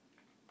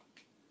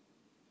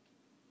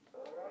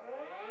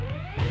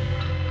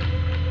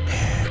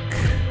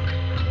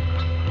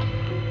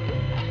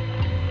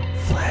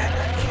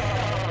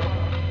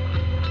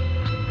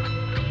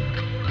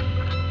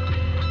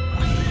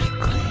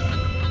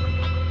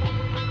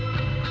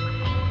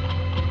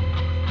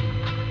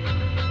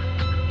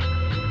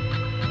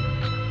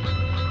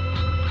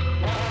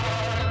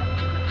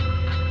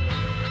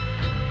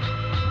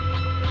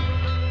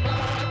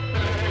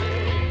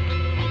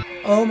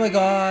Oh my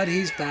God,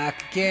 he's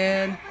back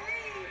again.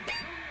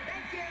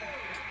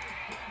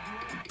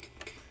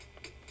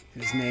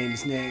 His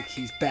name's Nick,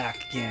 he's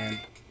back again.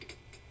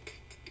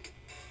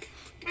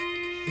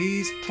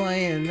 He's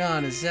playing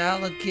on his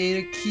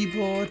alligator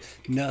keyboard.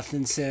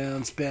 Nothing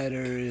sounds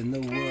better in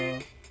the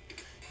world.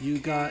 You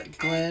got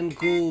Glenn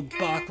Gould,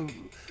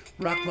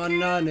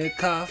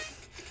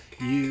 Rachmaninoff.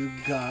 You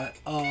got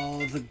all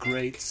the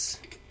greats.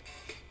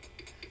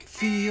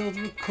 Field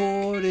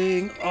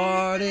recording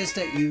artists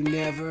that you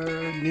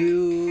never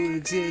knew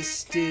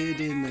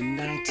existed in the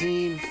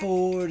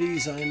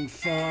 1940s on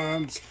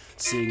farms,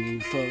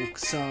 singing folk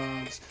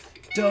songs.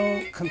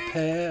 Don't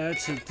compare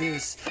to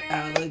this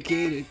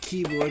alligator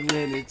keyboard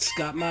when it's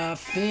got my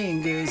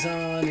fingers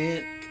on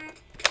it.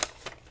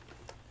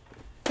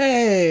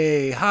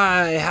 Hey,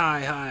 hi,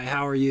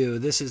 how are you?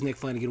 This is Nick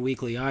Flanagan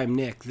Weekly. I'm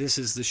Nick. This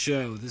is the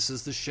show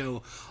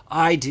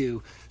I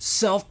do,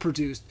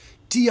 self-produced,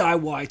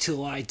 DIY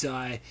till I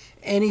die.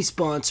 Any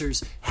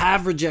sponsors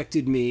have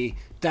rejected me.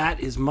 That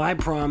is my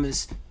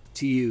promise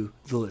to you,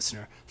 the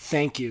listener.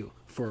 Thank you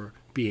for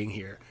being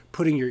here,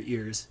 putting your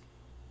ears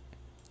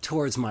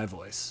towards my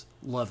voice.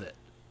 Love it.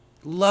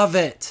 Love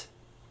it.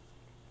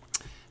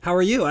 How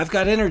are you? I've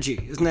got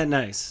energy. Isn't that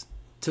nice?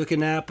 Took a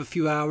nap a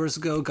few hours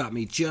ago. Got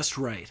me just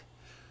right.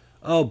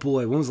 Oh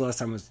boy, when was the last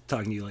time I was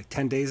talking to you? Like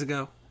 10 days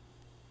ago?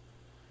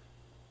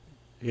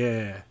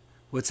 Yeah.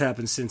 What's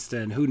happened since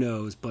then? Who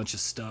knows? Bunch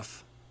of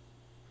stuff.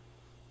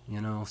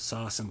 You know,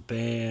 saw some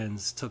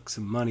bands, took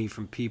some money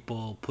from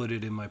people, put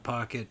it in my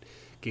pocket,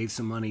 gave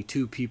some money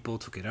to people,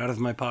 took it out of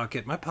my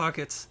pocket. My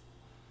pockets.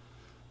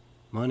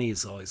 Money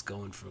is always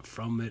going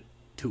from it,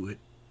 to it,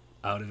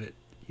 out of it.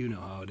 You know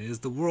how it is.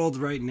 The world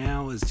right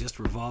now is just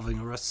revolving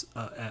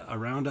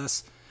around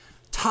us,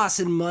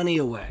 tossing money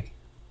away.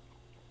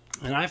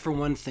 And I, for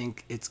one,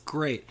 think it's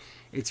great.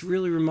 It's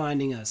really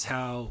reminding us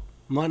how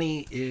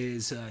money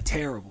is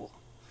terrible.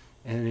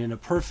 And in a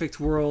perfect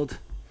world,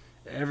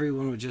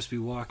 everyone would just be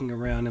walking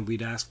around and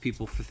we'd ask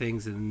people for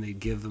things and then they'd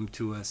give them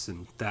to us,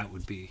 and that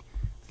would be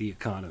the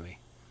economy,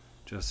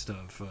 just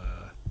of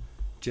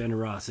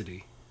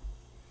generosity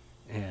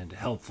and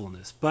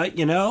helpfulness. But,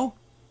 you know,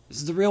 this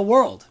is the real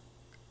world.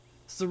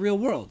 It's the real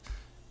world.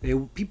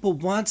 People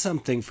want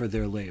something for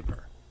their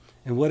labor.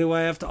 And what do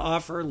I have to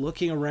offer?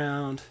 Looking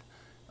around,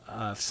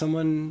 if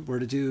someone were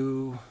to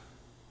do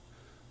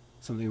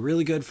something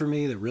really good for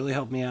me that really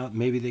helped me out,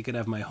 maybe they could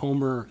have my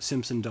Homer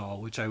Simpson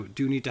doll, which I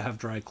do need to have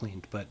dry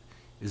cleaned, but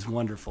is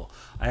wonderful.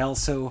 I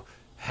also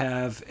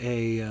have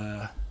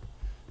a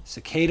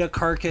cicada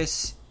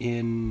carcass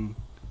in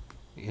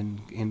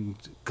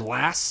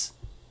glass.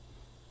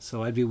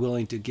 So I'd be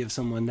willing to give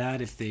someone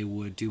that if they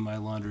would do my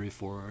laundry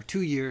for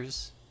 2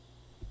 years,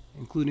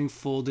 including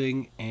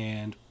folding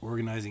and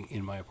organizing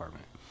in my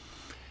apartment.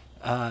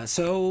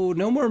 So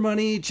no more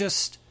money,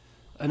 just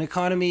an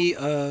economy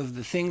of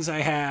the things I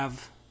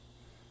have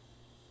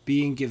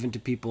being given to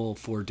people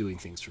for doing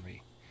things for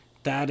me.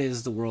 That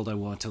is the world I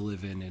want to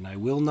live in, and I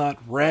will not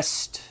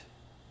rest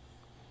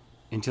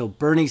until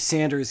Bernie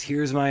Sanders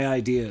hears my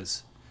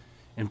ideas.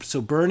 And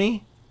so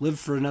Bernie, live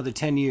for another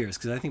 10 years,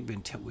 because I think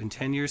in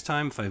 10 years'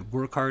 time, if I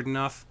work hard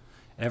enough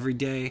every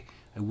day,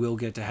 I will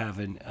get to have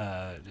an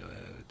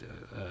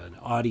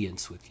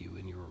audience with you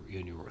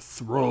in your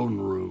throne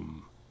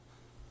room.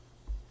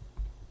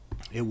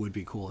 It would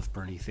be cool if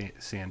Bernie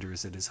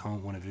Sanders at his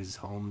home, one of his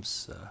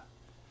homes,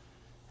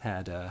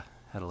 had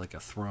like a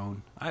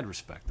throne. I'd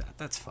respect that.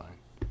 That's fine.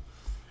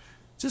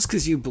 Just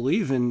because you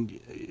believe in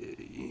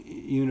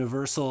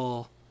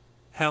universal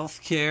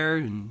health care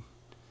and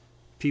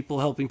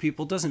people helping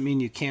people doesn't mean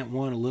you can't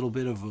want a little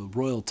bit of a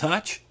royal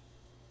touch.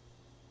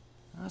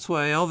 That's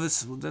why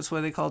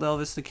they called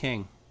Elvis the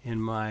King, in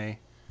my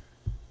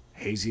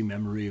hazy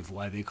memory of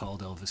why they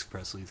called Elvis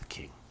Presley the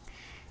King.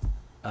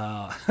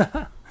 How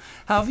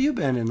have you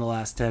been in the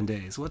last 10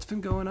 days? What's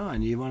been going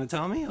on? You want to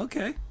tell me?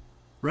 Okay.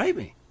 Write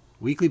me.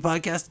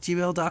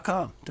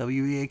 weeklypodcast@gmail.com.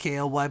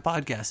 WEAKLY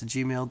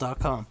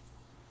podcast@gmail.com.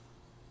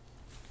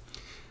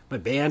 My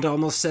band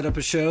almost set up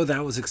a show.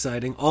 That was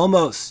exciting.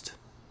 Almost.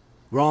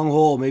 Wrong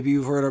Hole. Maybe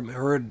you've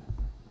heard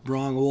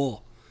Wrong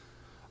Hole.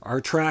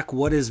 Our track,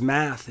 What is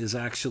Math, is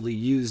actually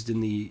used in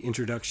the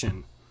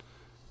introduction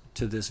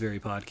to this very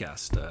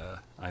podcast.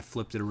 I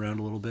flipped it around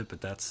a little bit, but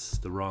that's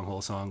the Wrong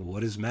Hole song,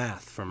 What is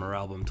Math, from our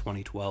album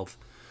 2012.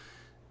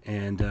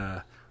 And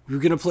we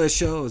were going to play a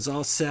show. It was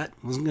all set.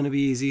 It wasn't going to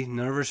be easy.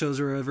 None of our shows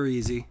are ever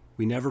easy.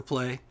 We never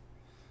play.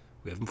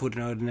 We haven't put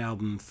out an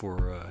album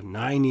for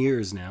 9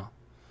 years now.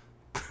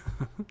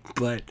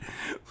 But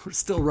we're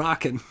still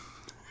rocking.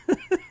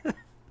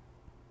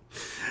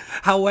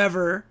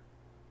 However,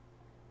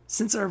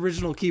 since our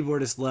original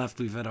keyboardist left,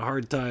 we've had a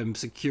hard time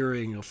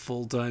securing a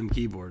full-time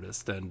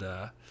keyboardist. And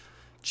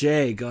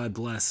Jay, God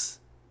bless,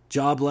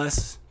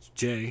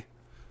 Jay,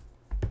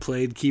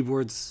 played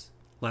keyboards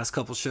last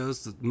couple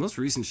shows. The most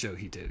recent show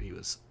he did, he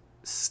was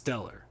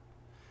stellar.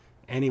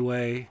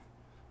 Anyway,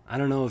 I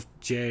don't know if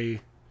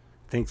Jay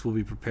thinks we'll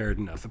be prepared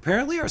enough.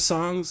 Apparently our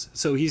songs,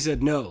 so he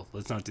said, no,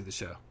 let's not do the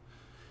show.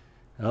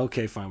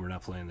 Okay, fine, we're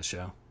not playing the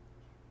show.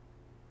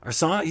 Our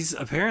songs,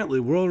 apparently,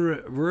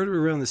 word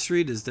around the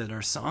street is that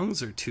our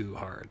songs are too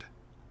hard.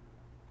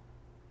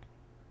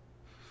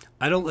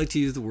 I don't like to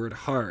use the word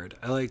hard.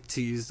 I like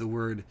to use the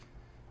word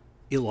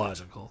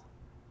illogical.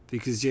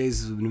 Because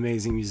Jay's an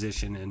amazing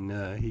musician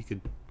and he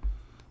could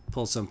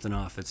pull something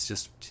off.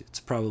 It's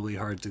probably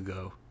hard to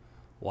go,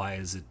 why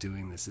is it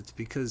doing this? It's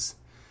because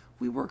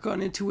we work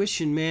on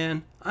intuition,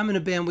 man. I'm in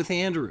a band with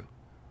Andrew.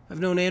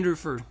 I've known Andrew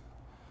for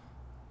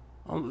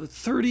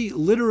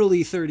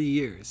literally 30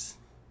 years.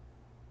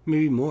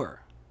 Maybe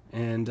more.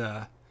 And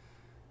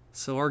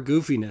so our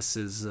goofiness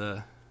is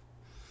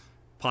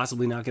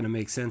possibly not going to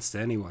make sense to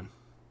anyone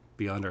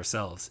beyond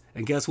ourselves.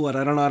 And guess what?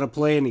 I don't know how to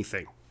play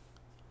anything.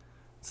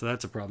 So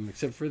that's a problem,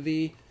 except for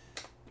the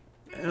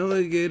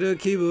alligator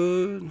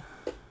keyboard.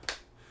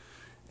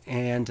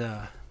 And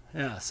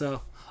yeah,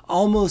 so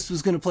almost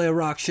was going to play a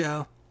rock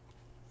show.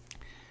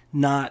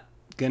 Not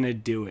going to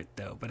do it,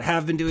 though. But I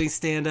have been doing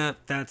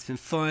stand-up. That's been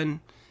fun.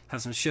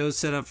 Have some shows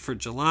set up for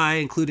July,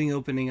 including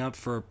opening up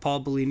for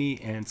Paul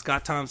Bellini and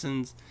Scott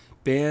Thompson's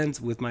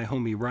bands with my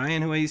homie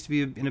Ryan, who I used to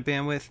be in a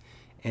band with,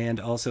 and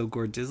also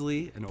Gord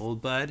Disley, an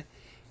old bud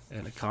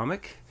and a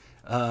comic.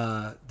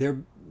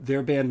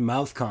 Their band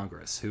Mouth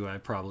Congress, who I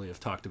probably have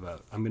talked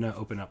about. I'm going to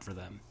open up for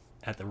them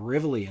at the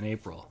Rivoli in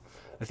April.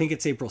 I think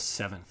it's April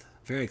 7th.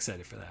 Very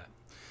excited for that.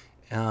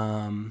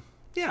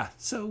 Yeah,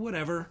 so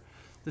whatever.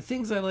 The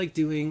things I like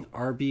doing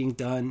are being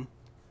done.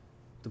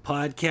 The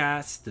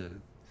podcast,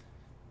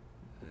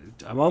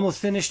 I'm almost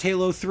finished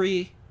Halo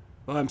 3.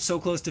 Well, I'm so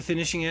close to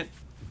finishing it.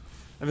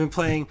 I've been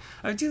playing.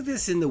 I do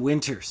this in the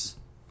winters.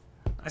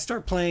 I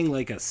start playing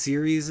like a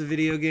series of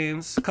video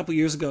games. A couple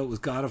years ago, it was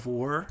God of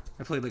War.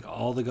 I played like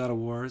all the God of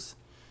Wars,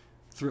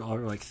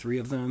 three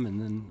of them,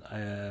 and then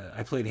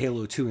I played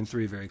Halo 2 and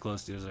 3 very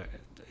close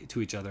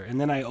to each other.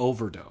 And then I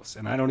overdose,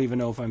 and I don't even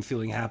know if I'm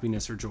feeling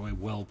happiness or joy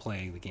while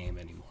playing the game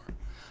anymore.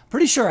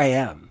 Pretty sure I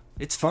am.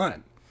 It's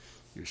fun.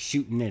 You're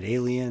shooting at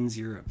aliens.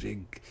 You're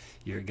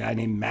a guy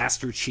named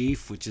Master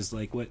Chief, which is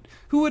like what?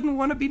 Who wouldn't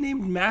want to be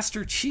named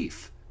Master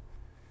Chief?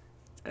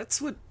 That's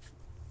what.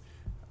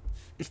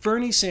 If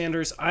Bernie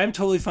Sanders, I'm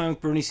totally fine with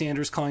Bernie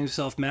Sanders calling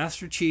himself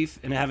Master Chief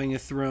and having a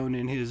throne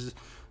in his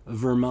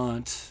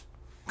Vermont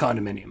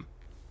condominium.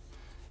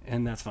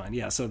 And that's fine.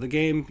 Yeah, so the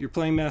game, you're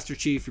playing Master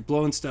Chief, you're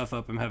blowing stuff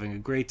up. I'm having a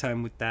great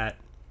time with that.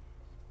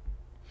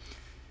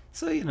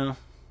 So,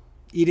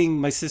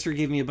 my sister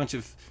gave me a bunch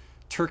of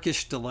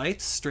Turkish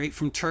delights straight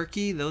from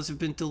Turkey. Those have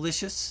been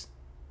delicious.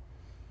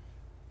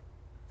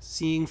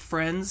 Seeing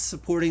friends,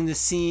 supporting the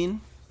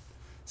scene,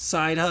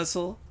 side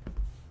hustle,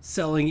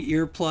 selling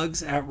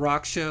earplugs at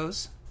rock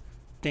shows.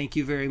 Thank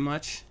you very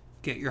much.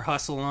 Get your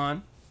hustle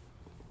on.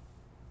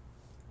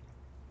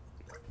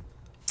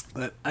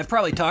 But I've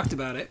probably talked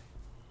about it,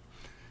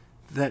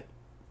 that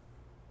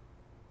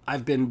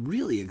I've been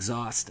really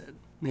exhausted,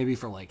 maybe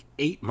for like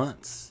 8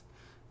 months.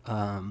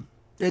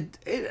 It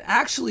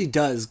actually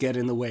does get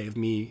in the way of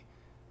me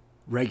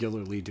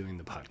regularly doing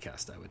the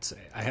podcast, I would say.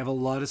 I have a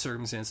lot of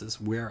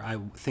circumstances where I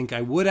think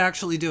I would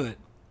actually do it,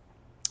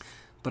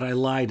 but I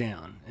lie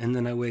down, and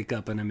then I wake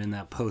up and I'm in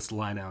that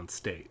post-lie-down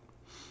state.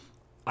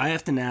 I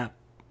have to nap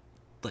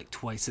like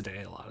twice a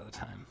day a lot of the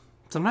time.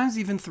 Sometimes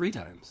even 3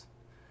 times.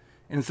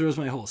 And it throws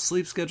my whole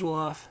sleep schedule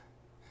off.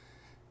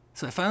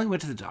 So I finally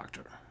went to the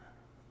doctor.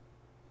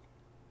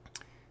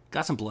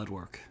 Got some blood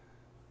work.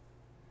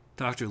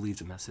 Doctor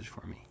leaves a message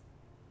for me.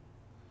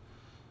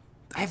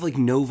 I have like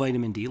no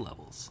vitamin D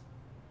levels.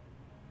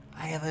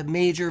 I have a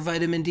major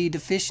vitamin D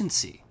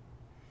deficiency.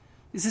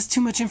 Is this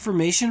too much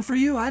information for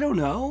you? I don't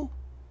know.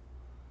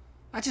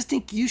 I just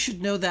think you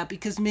should know that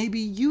because maybe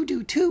you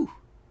do too.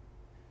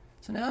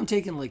 So now I'm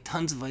taking like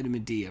tons of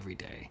vitamin D every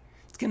day.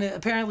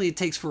 Apparently it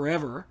takes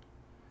forever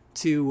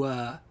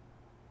to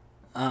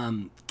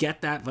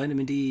get that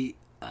vitamin D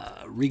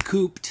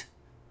recouped.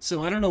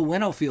 So I don't know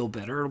when I'll feel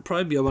better. It'll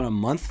probably be about a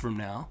month from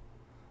now.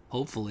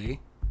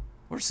 Hopefully.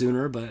 Or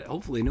sooner, but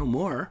hopefully no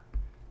more.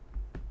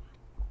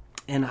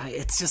 And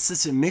it's just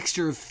such a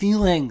mixture of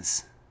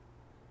feelings.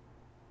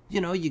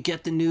 You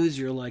get the news,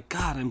 you're like,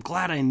 God, I'm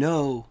glad I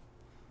know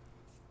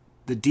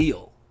the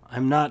deal.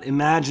 I'm not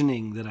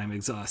imagining that I'm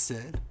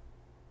exhausted.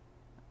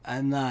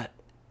 The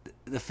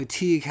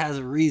fatigue has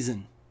a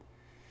reason.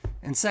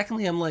 And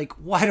secondly, I'm like,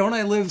 why don't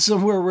I live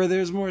somewhere where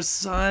there's more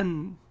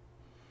sun?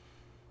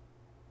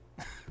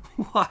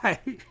 Why?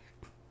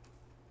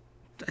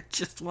 I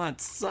just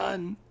want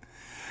sun.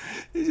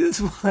 I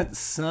just want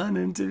sun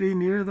and to be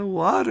near the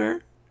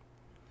water.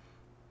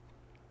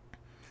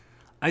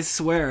 I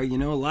swear, a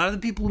lot of the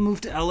people who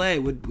moved to LA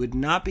would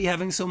not be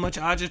having so much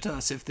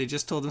agitas if they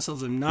just told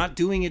themselves, I'm not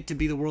doing it to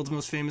be the world's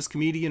most famous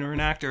comedian or an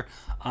actor.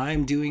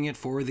 I'm doing it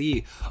for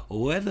the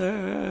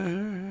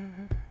weather.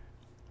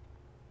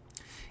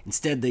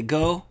 Instead, they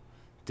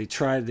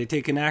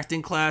take an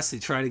acting class, they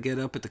try to get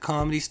up at the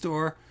Comedy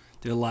Store.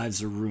 Their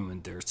lives are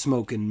ruined. They're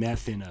smoking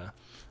meth in a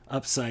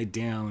upside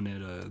down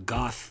at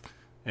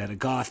a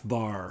goth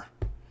bar,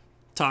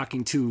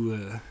 talking to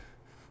a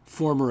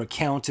former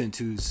accountant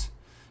who's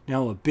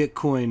now a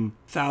Bitcoin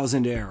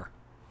thousandaire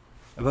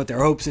about their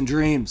hopes and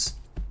dreams.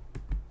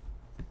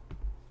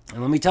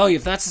 And let me tell you,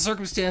 if that's the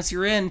circumstance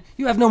you're in,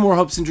 you have no more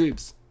hopes and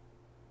dreams.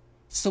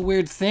 It's a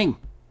weird thing.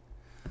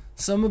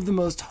 Some of the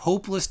most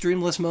hopeless,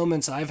 dreamless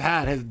moments I've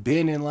had have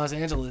been in Los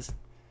Angeles.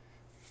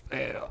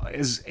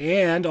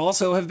 And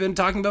also have been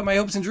talking about my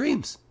hopes and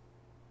dreams.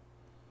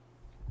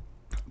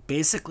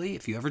 Basically,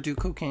 if you ever do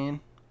cocaine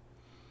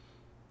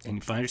and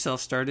you find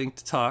yourself starting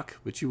to talk,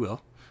 which you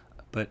will,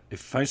 but if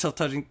you find yourself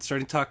starting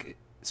to talk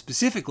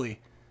specifically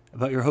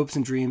about your hopes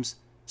and dreams,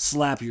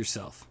 slap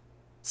yourself.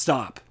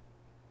 Stop.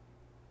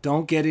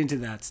 Don't get into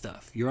that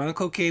stuff. You're on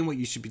cocaine. What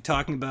you should be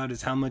talking about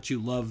is how much you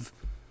love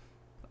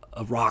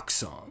a rock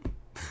song.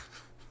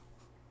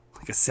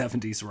 Like a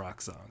 70s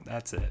rock song.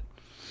 That's it.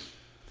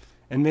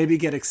 And maybe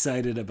get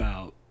excited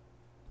about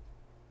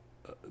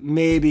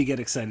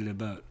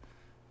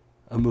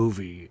a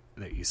movie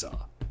that you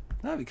saw.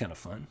 That'd be kind of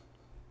fun.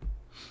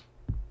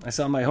 I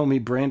saw my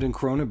homie Brandon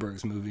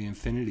Cronenberg's movie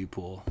Infinity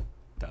Pool.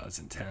 That was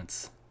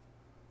intense.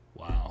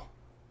 Wow.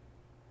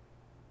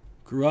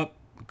 I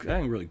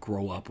didn't really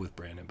grow up with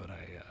Brandon, but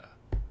I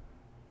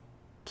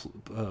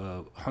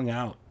hung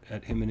out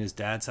at him and his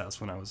dad's house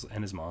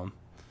and his mom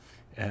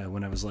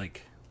when I was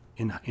like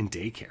in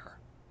daycare.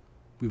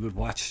 We would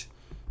watch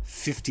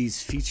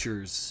 50s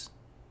features,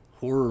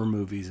 horror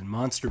movies and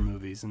monster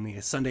movies in the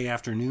Sunday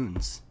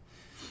afternoons.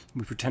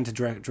 We pretend to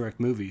direct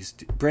movies.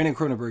 Brandon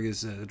Cronenberg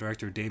is the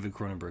director of David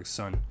Cronenberg's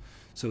son.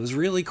 So it was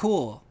really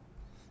cool.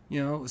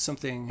 You know,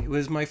 it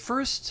was my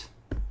first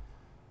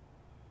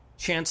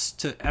chance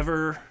to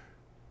ever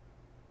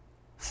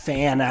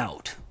fan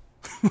out.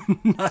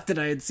 Not that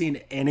I had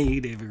seen any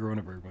David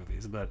Cronenberg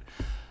movies, but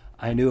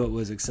I knew it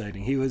was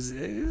exciting. He was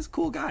a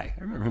cool guy.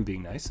 I remember him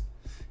being nice.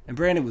 And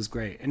Brandon was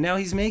great. And now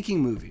he's making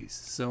movies,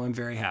 so I'm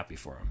very happy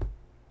for him.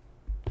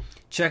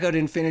 Check out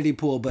Infinity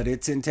Pool, but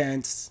it's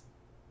intense.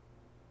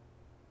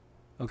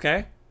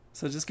 Okay?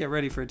 So just get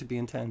ready for it to be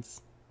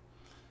intense.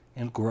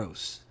 And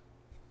gross.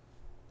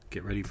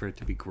 Get ready for it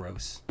to be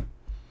gross.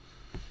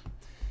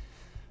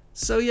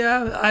 So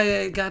yeah,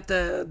 I got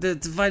the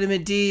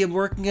vitamin D. I'm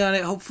working on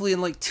it. Hopefully in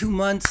like 2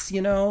 months,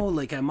 you know,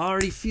 like I'm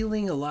already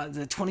feeling a lot.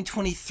 The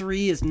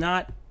 2023 is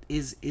not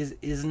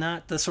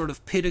the sort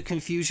of pit of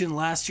confusion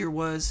last year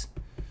was,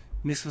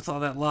 mixed with all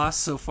that loss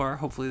so far.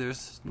 Hopefully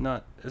there's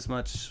not as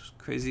much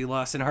crazy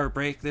loss and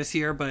heartbreak this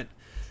year, but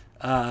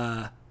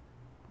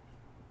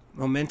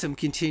momentum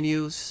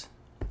continues.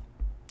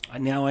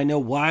 Now I know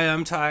why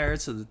I'm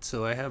tired,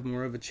 so I have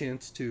more of a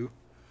chance to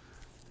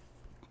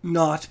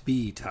not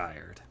be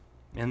tired.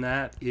 And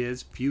that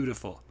is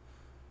beautiful.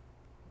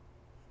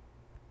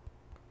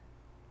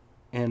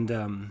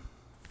 And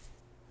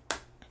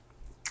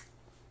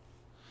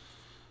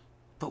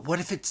but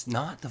what if it's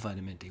not the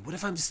vitamin D? What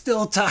if I'm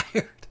still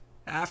tired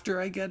after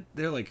I get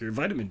there? Like, your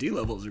vitamin D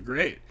levels are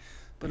great,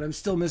 but I'm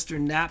still Mr.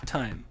 Nap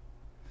Time.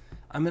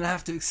 I'm gonna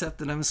have to accept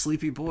that I'm a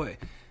sleepy boy.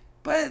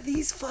 But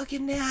these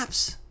fucking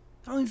naps,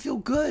 I don't even feel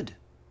good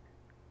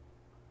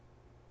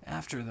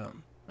after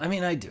them. I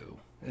mean, I do.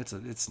 It's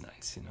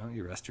nice, you know.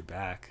 You rest your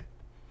back,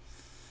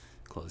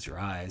 close your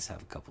eyes,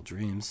 have a couple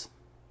dreams.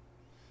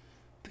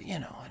 But, you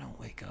know, I don't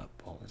wake up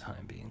all the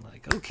time being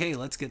like, okay,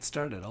 let's get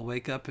started. I'll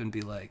wake up and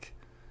be like,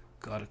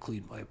 gotta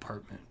clean my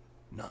apartment.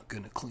 Not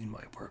gonna clean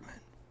my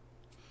apartment.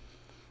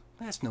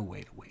 That's no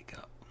way to wake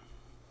up.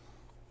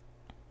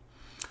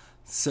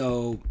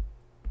 So,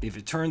 if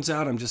it turns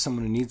out I'm just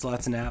someone who needs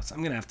lots of naps,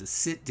 I'm gonna have to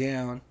sit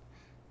down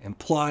and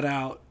plot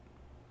out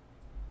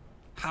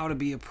how to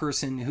be a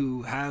person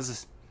who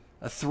has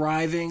a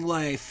thriving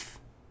life,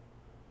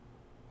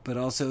 but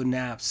also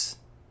naps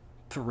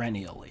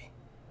perennially.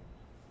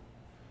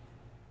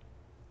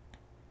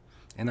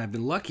 And I've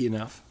been lucky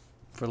enough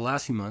for the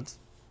last few months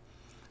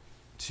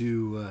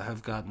to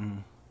have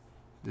gotten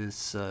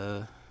this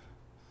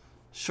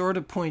short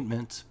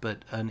appointment,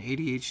 but an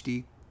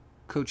ADHD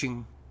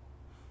coaching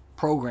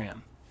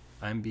program.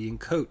 I'm being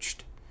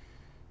coached,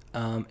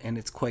 and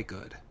it's quite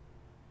good.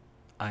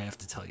 I have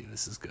to tell you,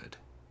 this is good.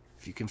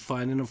 If you can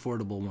find an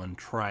affordable one,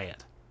 try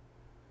it.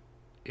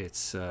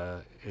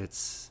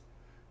 It's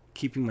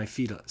keeping my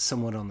feet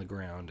somewhat on the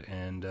ground,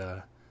 and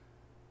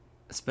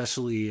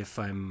especially if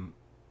I'm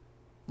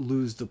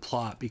lose the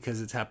plot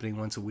because it's happening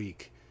once a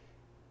week,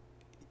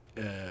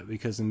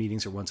 because the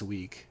meetings are once a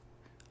week,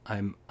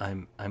 I'm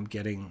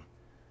getting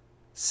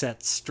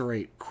set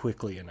straight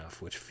quickly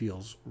enough, which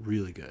feels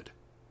really good.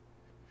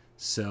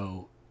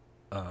 So,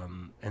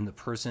 and the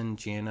person,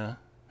 Jana,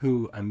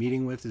 who I'm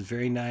meeting with, is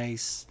very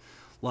nice.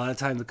 A lot of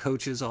time the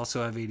coaches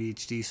also have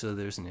ADHD, so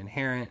there's an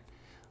inherent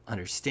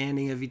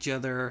understanding of each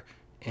other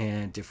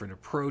and different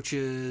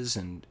approaches,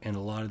 and a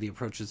lot of the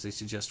approaches they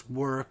suggest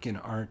work and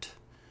aren't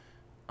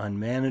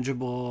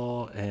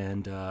unmanageable,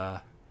 and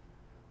I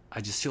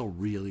just feel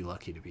really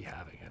lucky to be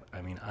having it.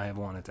 I mean, I have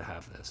wanted to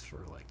have this for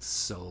like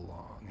so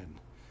long, and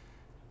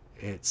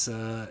it's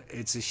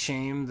a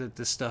shame that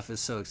this stuff is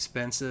so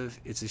expensive.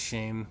 It's a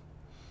shame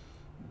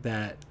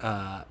that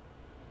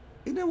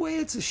in a way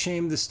it's a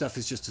shame this stuff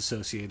is just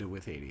associated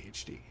with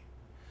ADHD,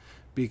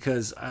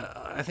 because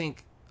I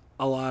think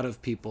a lot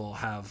of people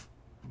have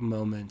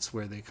moments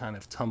where they kind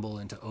of tumble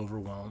into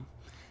overwhelm,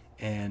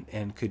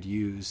 and could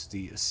use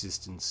the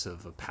assistance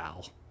of a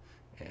pal.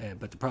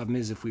 But the problem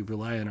is, if we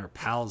rely on our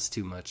pals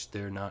too much,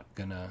 they're not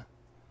gonna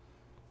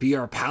be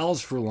our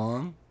pals for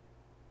long.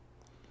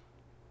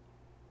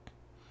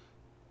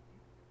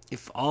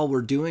 If all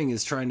we're doing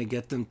is trying to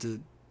get them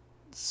to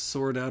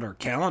sort out our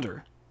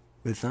calendar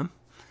with them,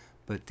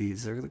 but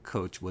these are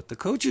what the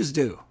coaches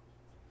do.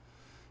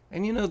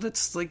 And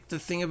that's like the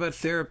thing about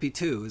therapy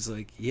too, is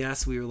like,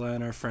 yes, we rely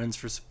on our friends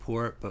for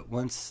support, but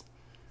once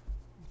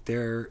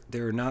they're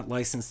not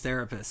licensed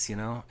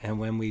therapists, and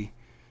when we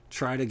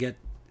try to get,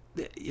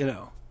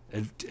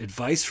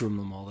 advice from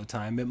them all the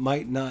time, it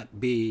might not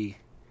be,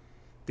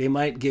 they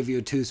might give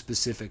you two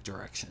specific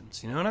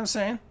directions. You know what I'm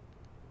saying?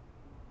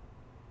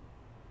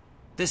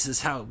 This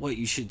is what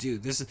you should do.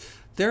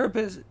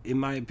 Therapists, in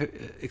my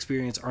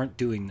experience, aren't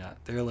doing that.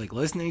 They're like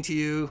listening to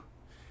you,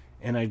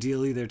 and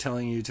ideally they're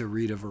telling you to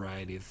read a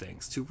variety of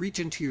things, to reach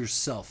into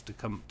yourself,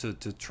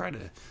 to try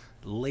to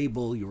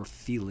label your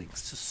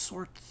feelings, to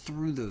sort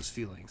through those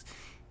feelings.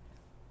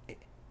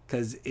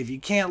 Because if you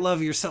can't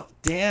love yourself,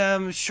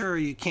 damn sure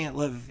you can't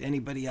love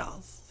anybody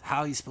else.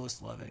 How are you supposed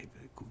to love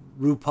anybody?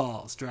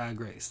 RuPaul's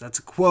Drag Race. That's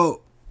a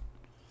quote.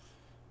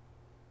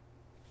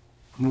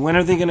 When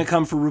are they going to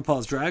come for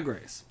RuPaul's Drag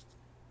Race?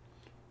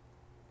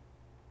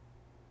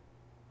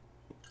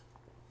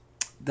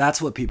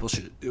 That's what people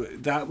should do.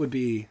 That would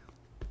be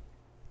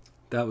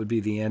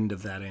the end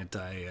of that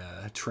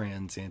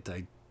anti-trans,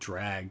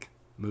 anti-drag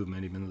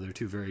movement, even though they're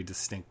two very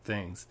distinct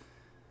things.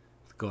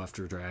 Go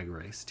after Drag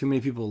Race. Too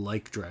many people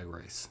like Drag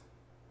Race.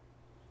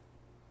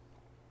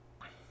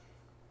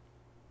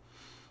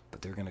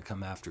 But they're going to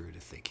come after it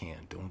if they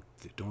can.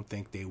 Don't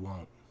think they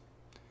won't.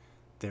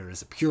 There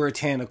is a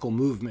puritanical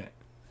movement.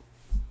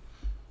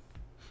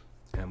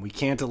 And we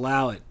can't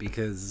allow it,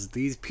 because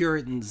these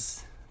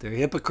Puritans, they're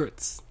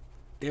hypocrites.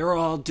 They're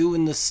all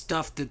doing the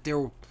stuff that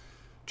they're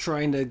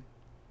trying to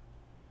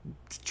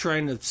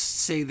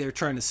say they're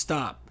trying to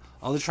stop.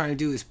 All they're trying to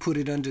do is put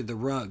it under the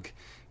rug.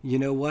 You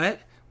know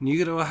what? When you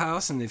go to a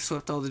house and they've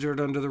swept all the dirt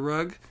under the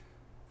rug,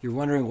 you're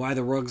wondering why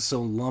the rug's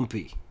so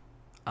lumpy.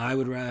 I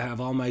would rather have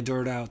all my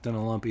dirt out than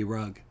a lumpy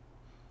rug.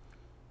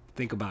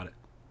 Think about it.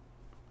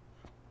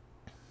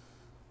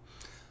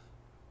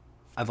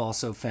 I've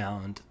also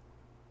found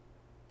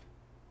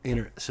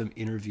some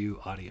interview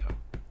audio.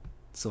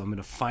 So I'm going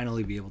to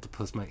finally be able to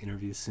post my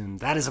interview soon.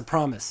 That is a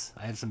promise.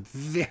 I have some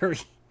very,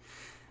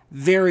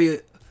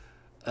 very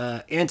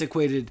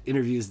antiquated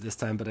interviews this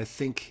time, but I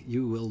think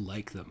you will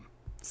like them.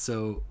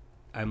 So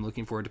I'm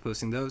looking forward to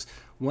posting those.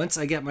 Once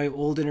I get my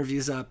old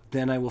interviews up,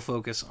 then I will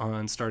focus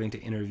on starting to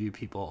interview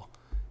people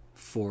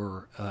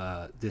for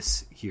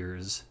this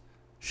year's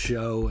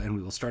show, and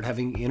we will start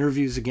having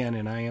interviews again,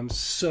 and I am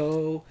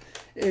so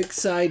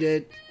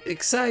excited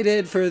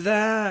for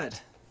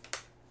that.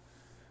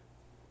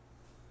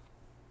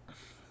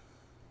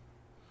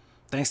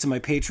 Thanks to my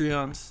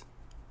Patreons,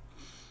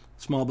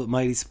 small but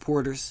mighty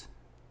supporters,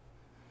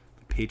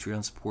 my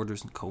Patreon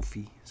supporters and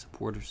Ko-fi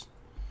supporters.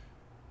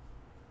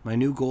 My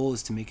new goal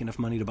is to make enough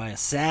money to buy a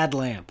sad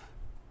lamp.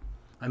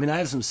 I mean, I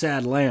have some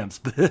sad lamps,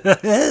 but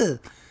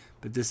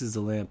this is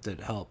the lamp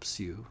that helps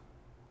you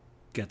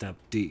get that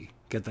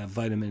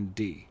vitamin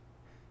D.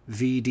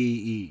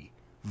 VDE,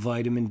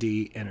 vitamin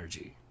D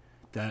energy.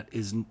 That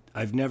is,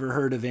 I've never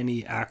heard of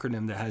any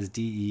acronym that has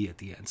DE at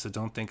the end, so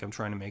don't think I'm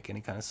trying to make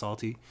any kind of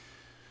salty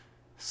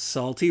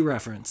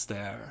reference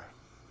there.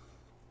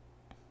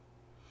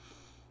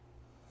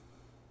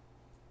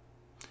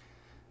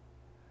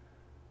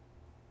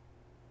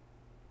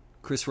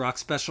 Chris Rock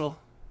special.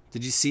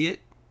 Did you see it?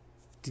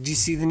 Did you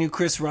see the new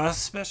Chris Rock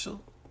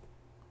special?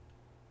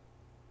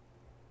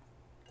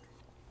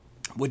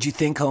 What'd you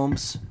think,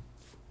 Holmes?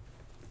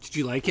 Did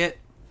you like it?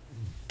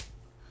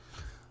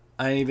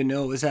 I didn't even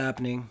know it was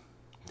happening.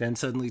 Then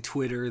suddenly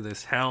Twitter,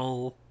 this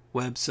hell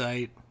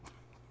website.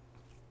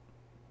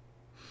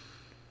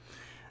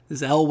 This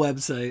hell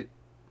website.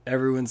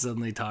 Everyone's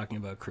suddenly talking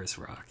about Chris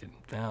Rock and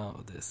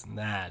this and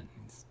that.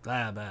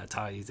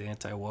 He's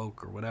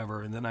anti-woke or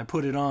whatever. And then I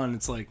put it on.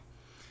 It's like,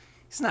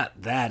 he's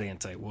not that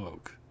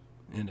anti-woke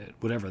in it,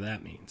 whatever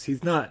that means.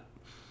 He's not.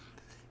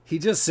 He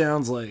just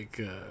sounds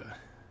like,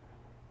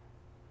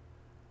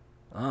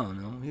 I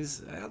don't know.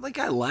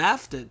 I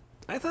laughed at,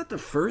 I thought the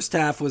first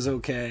half was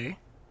okay.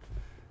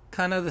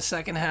 Kind of the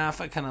second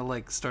half, I kind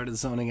of started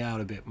zoning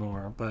out a bit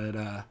more.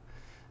 But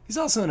he's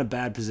also in a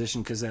bad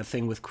position because that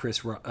thing with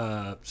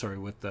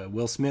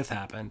Will Smith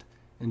happened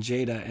and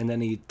Jada, and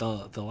then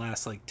the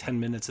last 10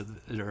 minutes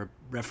of it are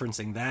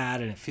referencing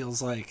that, and it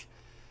feels like,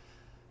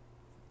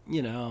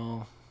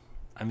 I'm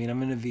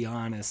going to be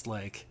honest,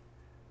 I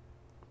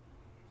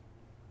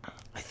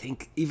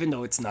think even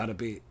though it's not a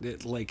big,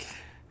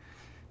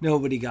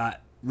 nobody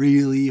got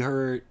really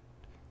hurt.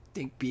 I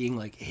think being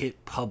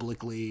hit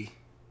publicly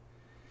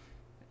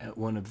at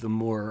one of the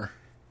more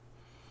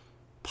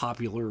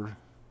popular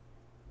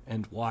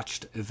and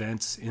watched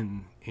events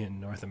in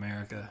North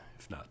America,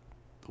 if not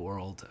the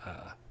world,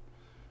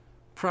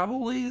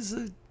 probably is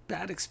a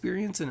bad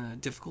experience and a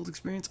difficult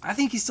experience. I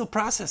think he's still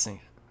processing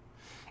it.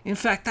 In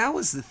fact, that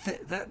was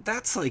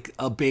that's like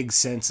a big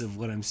sense of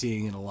what I'm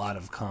seeing in a lot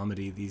of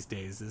comedy these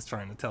days, is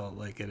trying to tell it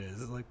like it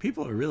is. Like,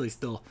 people are really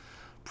still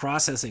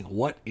processing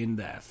what in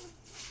the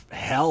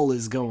hell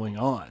is going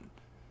on.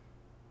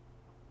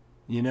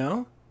 You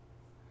know?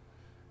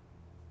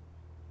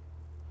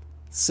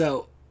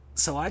 So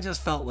I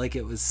just felt like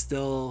it was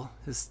still,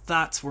 his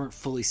thoughts weren't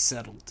fully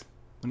settled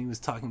when he was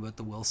talking about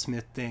the Will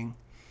Smith thing.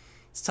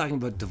 He's talking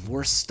about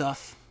divorce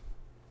stuff.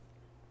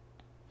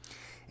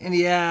 And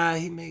yeah,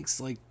 he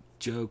makes like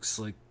jokes,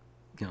 like,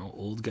 you know,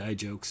 old guy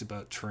jokes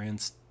about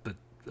trans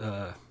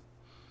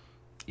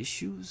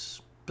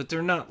issues, but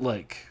they're not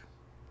like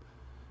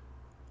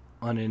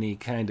on any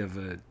kind of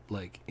a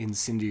like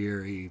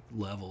incendiary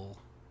level.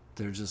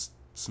 They're just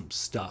some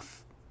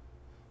stuff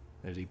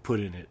that he put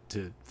in it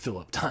to fill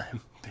up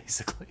time,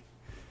 basically.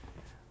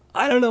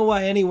 I don't know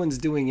why anyone's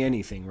doing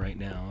anything right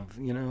now.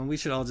 You know, we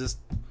should all just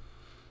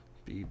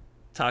be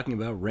talking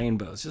about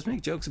rainbows. Just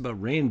make jokes about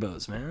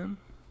rainbows, man.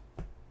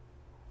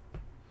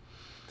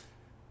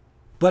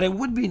 But it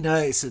would be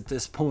nice at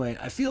this point.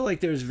 I feel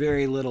like there's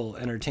very little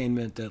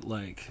entertainment that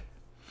like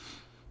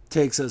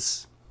takes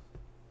us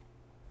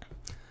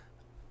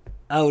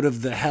out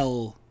of the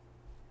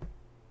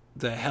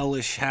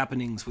hellish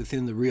happenings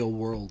within the real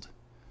world.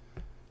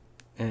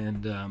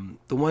 And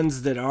the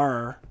ones that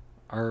are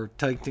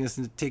taking us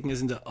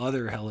into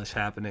other hellish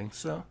happenings.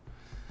 So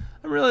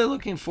I'm really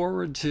looking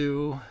forward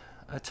to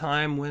a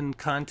time when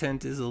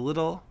content is a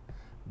little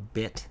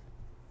bit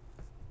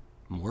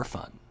more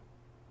fun.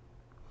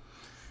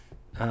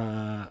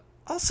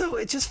 Also,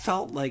 it just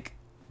felt like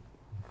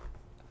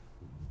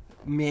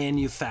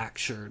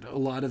manufactured. A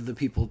lot of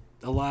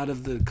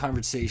the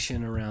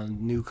conversation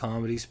around new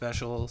comedy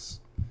specials.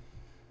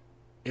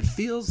 It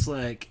feels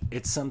like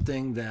it's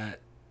something that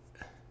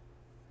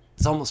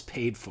it's almost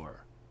paid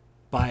for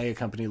by a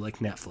company like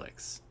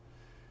Netflix.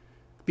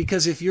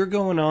 Because if you're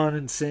going on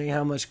and saying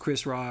how much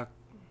Chris Rock,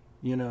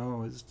 you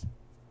know, is,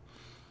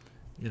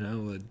 you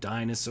know, a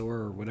dinosaur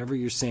or whatever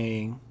you're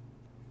saying,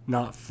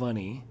 not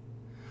funny,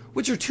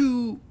 which are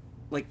two,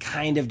 like,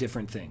 kind of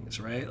different things,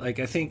 right? Like,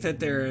 I think that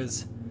there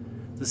is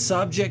the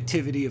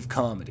subjectivity of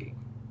comedy.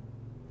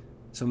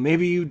 So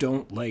maybe you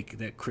don't like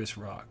that Chris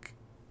Rock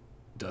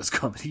does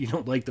comedy. You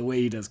don't like the way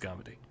he does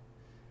comedy.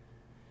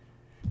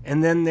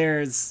 And then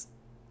there's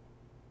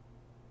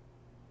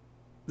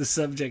the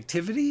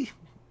subjectivity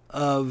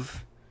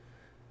of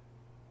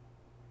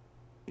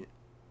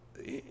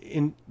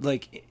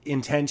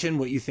intention,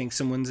 what you think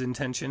someone's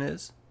intention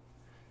is.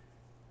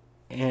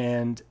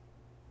 And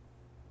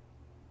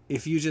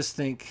if you just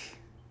think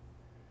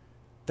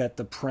that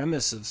the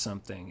premise of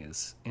something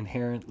is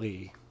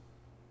inherently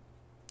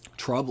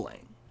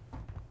troubling,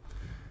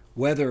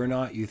 whether or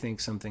not you think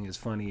something is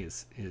funny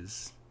is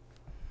it's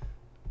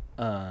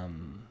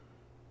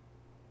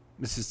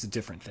just a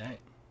different thing.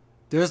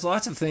 There's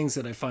lots of things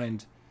that I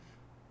find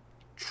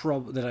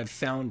I've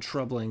found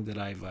troubling that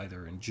I've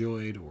either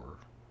enjoyed or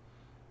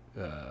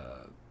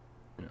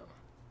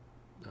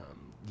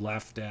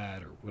laughed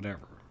at or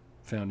whatever,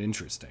 found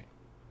interesting.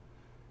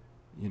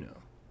 You know,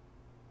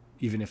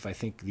 even if I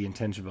think the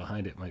intention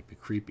behind it might be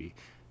creepy.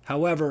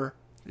 However,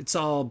 it's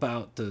all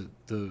about the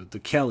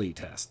Kelly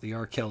test, the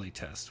R. Kelly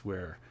test,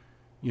 where,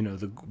 you know,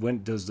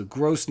 when does the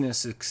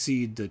grossness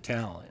exceed the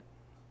talent?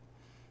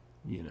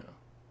 You know,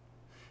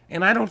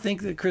 and I don't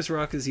think that Chris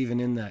Rock is even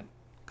in that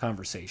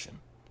conversation.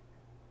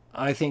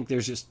 I think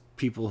there's just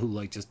people who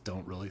like just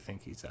don't really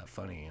think he's that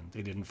funny, and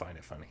they didn't find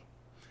it funny.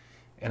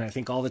 And I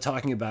think all the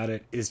talking about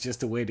it is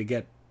just a way to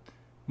get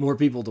more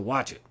people to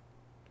watch it,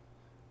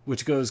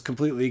 which goes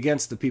completely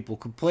against the people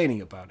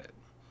complaining about it.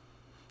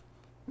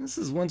 This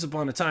is once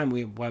upon a time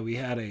why we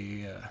had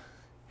a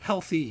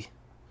healthy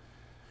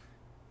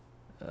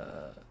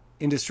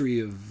industry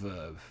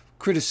of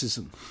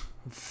criticism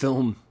of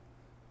film,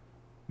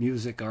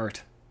 music,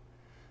 art,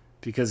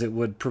 because it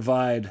would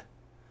provide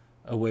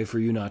a way for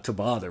you not to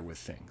bother with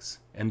things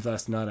and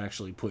thus not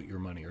actually put your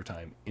money or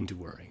time into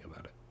worrying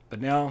about it.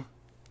 But now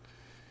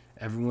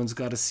everyone's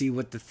got to see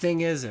what the thing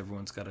is.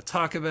 Everyone's got to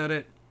talk about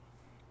it.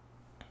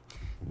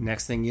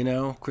 Next thing you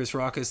know, Chris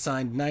Rock has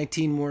signed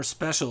 19 more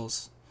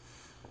specials.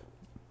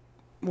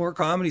 More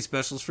comedy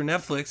specials for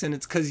Netflix, and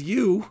it's because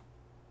you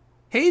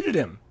hated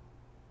him.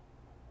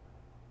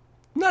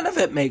 None of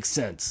it makes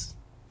sense.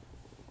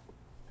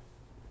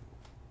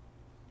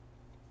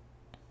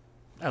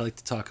 I like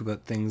to talk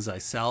about things I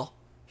sell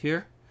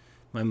here.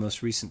 My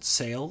most recent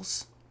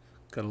sales.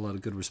 Got a lot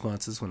of good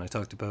responses when I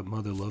talked about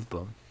Mother Love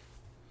Bone.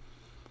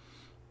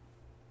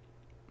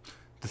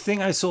 The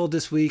thing I sold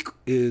this week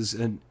is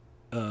an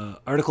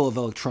article of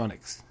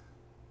electronics.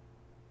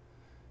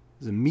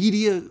 It's a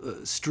media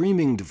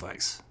streaming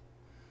device.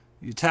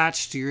 You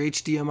attach to your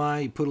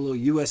HDMI, you put a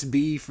little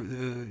USB for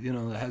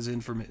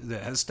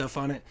that has stuff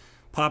on it.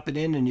 Pop it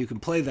in, and you can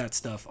play that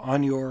stuff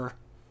on your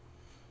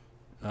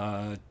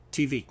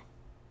TV.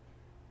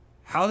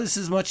 How this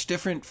is much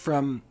different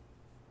from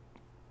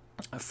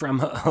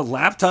a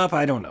laptop,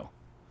 I don't know.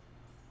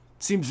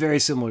 It seems very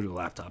similar to a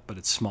laptop, but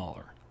it's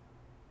smaller,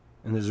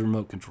 and there's a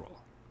remote control.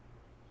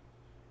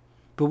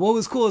 But what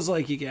was cool is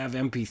like you could have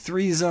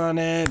MP3s on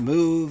it,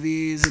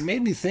 movies. It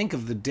made me think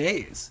of the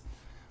days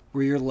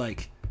where you're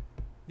like,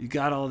 you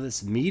got all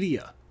this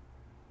media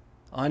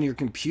on your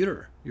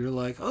computer. You're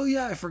like, oh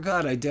yeah, I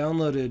forgot I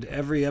downloaded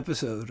every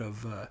episode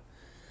of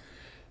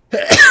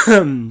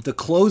The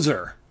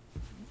Closer.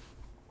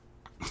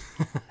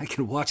 I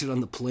can watch it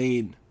on the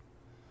plane.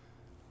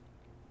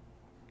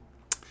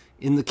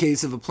 In the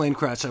case of a plane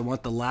crash, I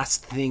want the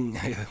last thing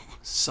I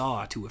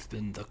saw to have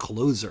been The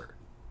Closer.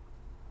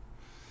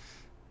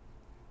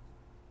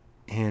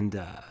 And,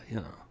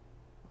 you're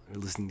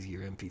listening to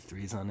your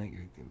MP3s on it.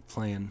 You're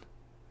playing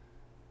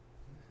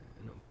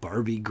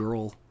Barbie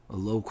Girl, a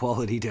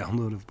low-quality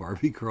download of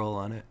Barbie Girl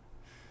on it.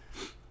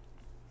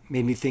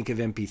 Made me think of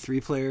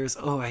MP3 players.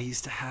 Oh, I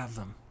used to have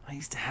them. I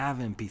used to have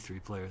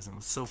MP3 players, and it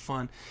was so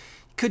fun.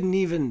 You couldn't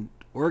even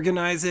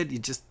organize it. You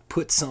just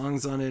put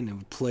songs on it, and it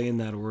would play in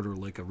that order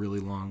like a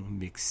really long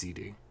mix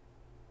CD.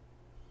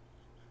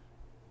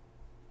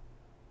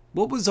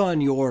 What was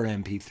on your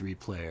MP3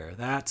 player?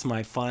 That's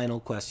my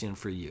final question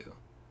for you.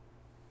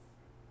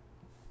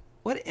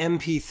 What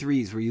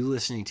MP3s were you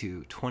listening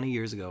to 20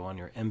 years ago on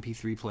your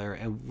MP3 player,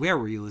 and where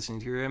were you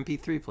listening to your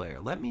MP3 player?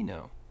 Let me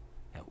know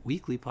at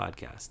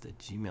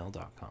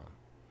weeklypodcast@gmail.com.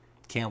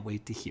 Can't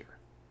wait to hear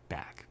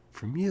back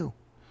from you.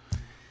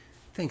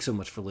 Thanks so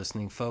much for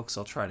listening, folks.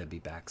 I'll try to be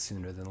back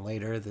sooner than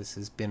later. This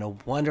has been a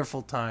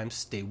wonderful time.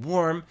 Stay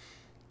warm.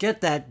 Get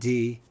that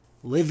D.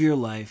 Live your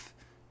life.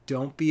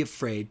 Don't be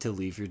afraid to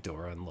leave your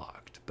door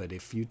unlocked. But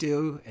if you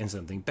do and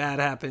something bad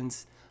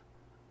happens,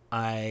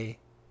 I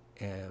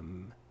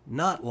am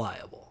not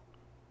liable.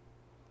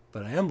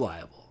 But I am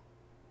liable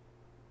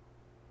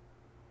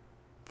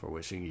for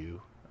wishing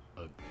you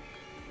a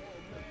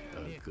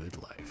good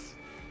life.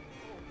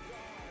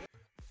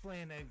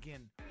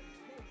 Flanagan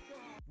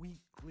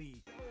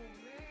Weekly.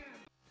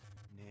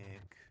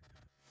 Nick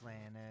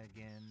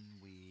Flanagan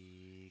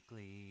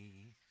Weekly.